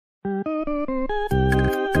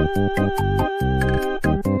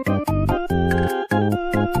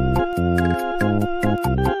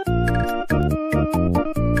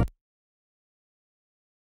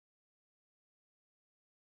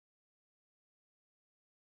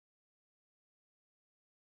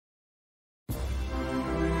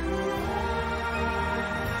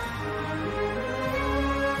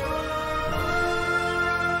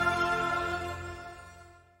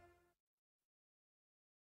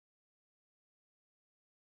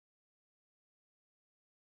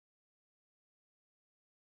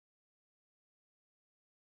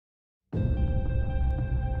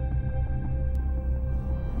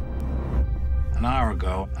An hour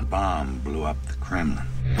ago, a bomb blew up the Kremlin.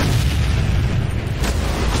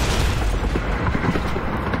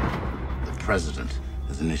 The president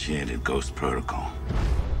has initiated Ghost Protocol.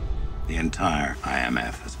 The entire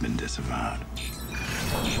IMF has been disavowed.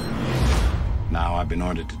 Now I've been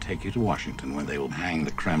ordered to take you to Washington, where they will hang the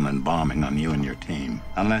Kremlin bombing on you and your team,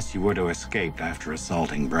 unless you were to escape after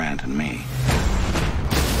assaulting Brandt and me.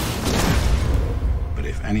 But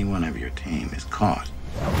if any one of your team is caught,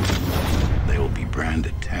 they will be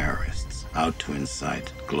branded terrorists out to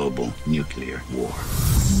incite global nuclear war.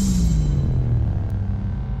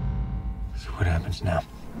 So what happens now?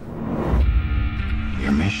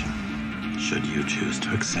 Your mission, should you choose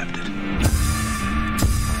to accept it.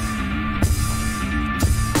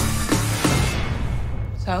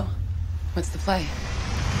 So, what's the play?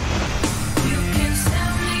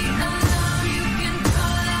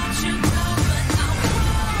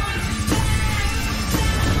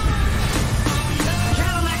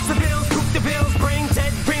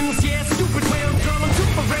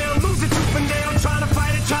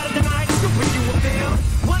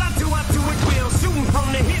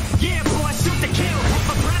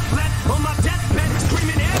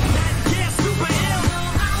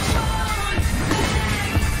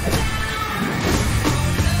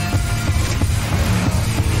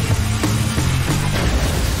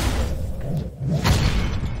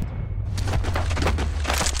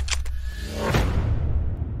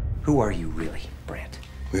 Who are you really, Brandt?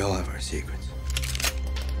 We all have our secrets.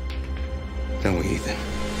 Don't we, Ethan?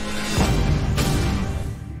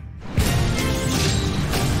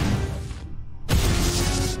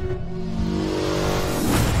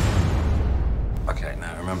 Okay,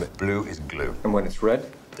 now remember, blue is glue. And when it's red?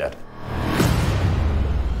 Dead.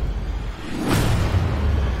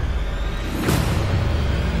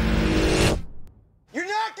 You're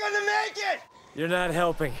not gonna make it! You're not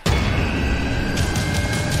helping.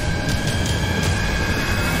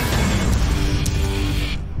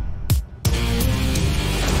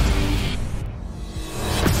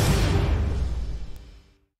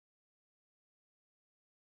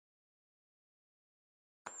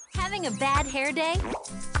 Having a bad hair day?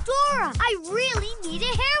 Dora, I really need a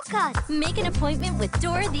haircut. Make an appointment with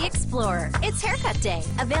Dora the Explorer. It's Haircut Day,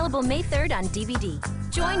 available May 3rd on DVD.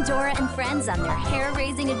 Join Dora and friends on their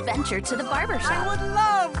hair-raising adventure to the barbershop. I would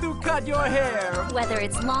love to cut your hair. Whether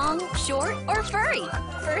it's long, short, or furry,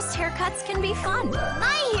 first haircuts can be fun.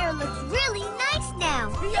 My hair looks really nice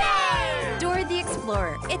now. Yay! Dora the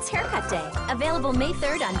Explorer. It's Haircut Day, available May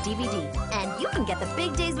 3rd on DVD. And you can get the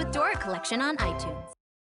Big Days with Dora collection on iTunes.